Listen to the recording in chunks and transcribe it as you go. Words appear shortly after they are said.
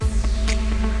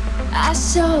I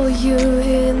saw you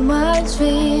in my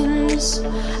dreams.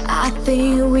 I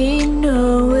think we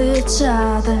know each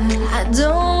other. I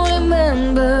don't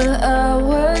remember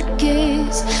our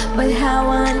kiss, but how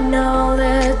I know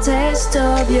the taste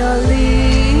of your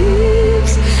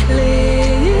lips,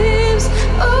 lips.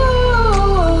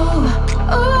 Oh,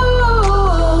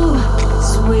 oh,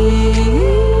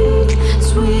 sweet,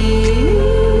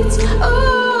 sweet.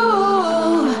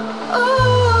 Oh,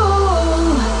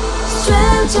 oh,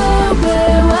 stranger,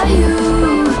 where are you?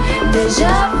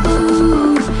 Deja vu,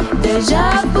 deja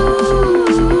vu.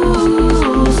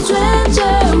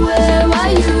 Stranger,